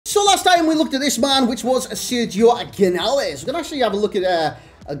last time we looked at this man, which was Showdown Gabriel. We're going to actually have a look at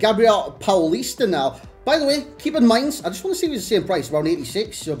Gabriel Paulista now. By the way, keep in mind, I just want to see if it's the same price, around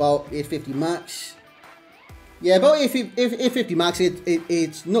 86, so about 850 max. Yeah, about 850 max,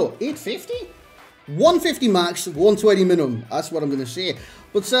 it's, no, 850? 150 max, 120 minimum, that's what I'm going to say.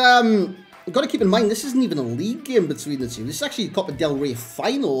 But, you've got to keep in mind, this isn't even a league game between the two. This is actually a Copa del Rey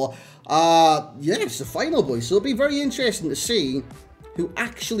final. Yeah, it's the final, boys, so it'll be very interesting to see who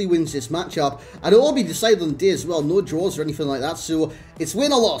actually wins this matchup, and it'll all be decided on the day as well, no draws or anything like that, so it's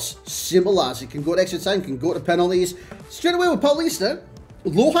win or loss, simple as. It can go to extra time, can go to penalties. Straight away with Paulista,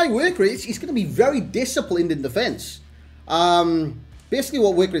 low high work rates, he's going to be very disciplined in defense. Basically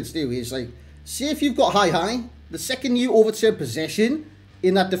what work rates do is, like, say if you've got high, the second you overturn possession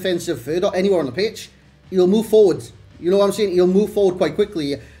in that defensive third or anywhere on the pitch, he'll move forward. You know what I'm saying? He'll move forward quite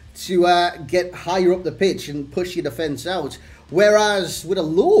quickly to get higher up the pitch and push your defense out. Whereas with a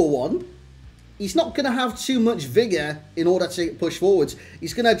lower one, he's not going to have too much vigor in order to push forwards.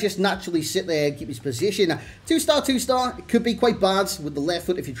 He's going to just naturally sit there and keep his position. 2-star, 2-star, it could be quite bad with the left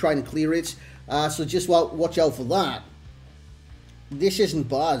foot if you're trying to clear it. So just watch out for that. This isn't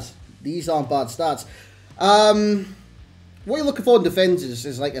bad. These aren't bad stats. What you're looking for in defense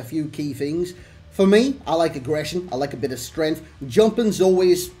is like a few key things. For me, I like aggression. I like a bit of strength. Jumping's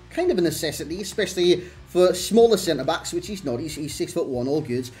always kind of a necessity, especially for smaller centre-backs, which he's not. He's 6'1", all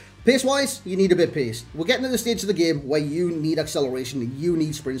good. Pace-wise, you need a bit of pace. We're getting to the stage of the game where you need acceleration, you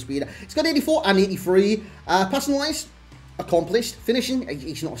need sprint speed. It's got 84 and 83. Passing-wise, accomplished. Finishing,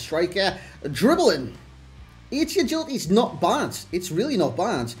 he's not a striker. Dribbling, 80 agility is not bad. It's really not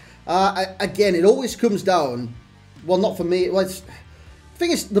bad. Again, it always comes down, well, not for me. Well, the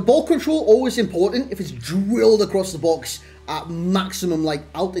thing is, the ball control always important if it's drilled across the box at maximum, like,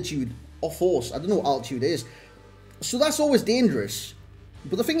 altitude or force. I don't know what altitude is. So that's always dangerous.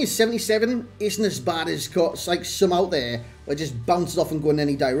 But the thing is, 77 isn't as bad as like some out there where it just bounces off and go in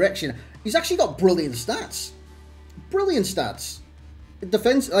any direction. He's actually got brilliant stats. Brilliant stats.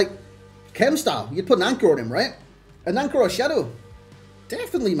 Defense, like, chem style. You'd put an anchor on him, right? An anchor or shadow.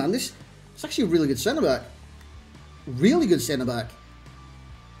 Definitely, man. This is actually a really good centre-back. Really good centre-back.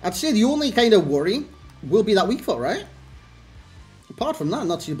 I'd say the only kind of worry will be that weak foot, right? Apart from that,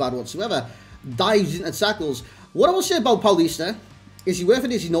 not too bad whatsoever. Dives into tackles. What I will say about Paulista, is he worth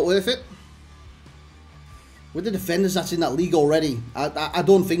it, is he not worth it? With the defenders that's in that league already, I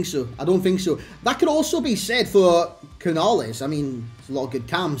don't think so. I don't think so. That could also be said for Canales. I mean, there's a lot of good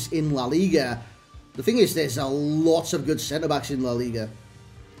cams in La Liga. The thing is, there's a lot of good centre-backs in La Liga.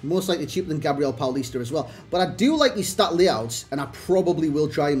 Most likely cheaper than Gabriel Paulista as well. But I do like his stat layouts, and I probably will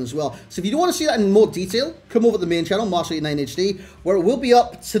try him as well. So if you do want to see that in more detail, come over to the main channel, Marshall89HD, where it will be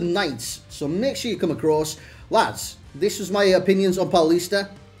up tonight. So make sure you come across. Lads, this was my opinions on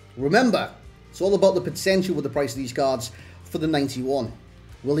Paulista. Remember, it's all about the potential with the price of these cards for the 91.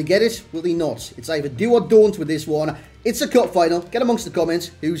 Will he get it? Will he not? It's either do or don't with this one. It's a cup final. Get amongst the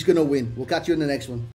comments who's going to win. We'll catch you in the next one.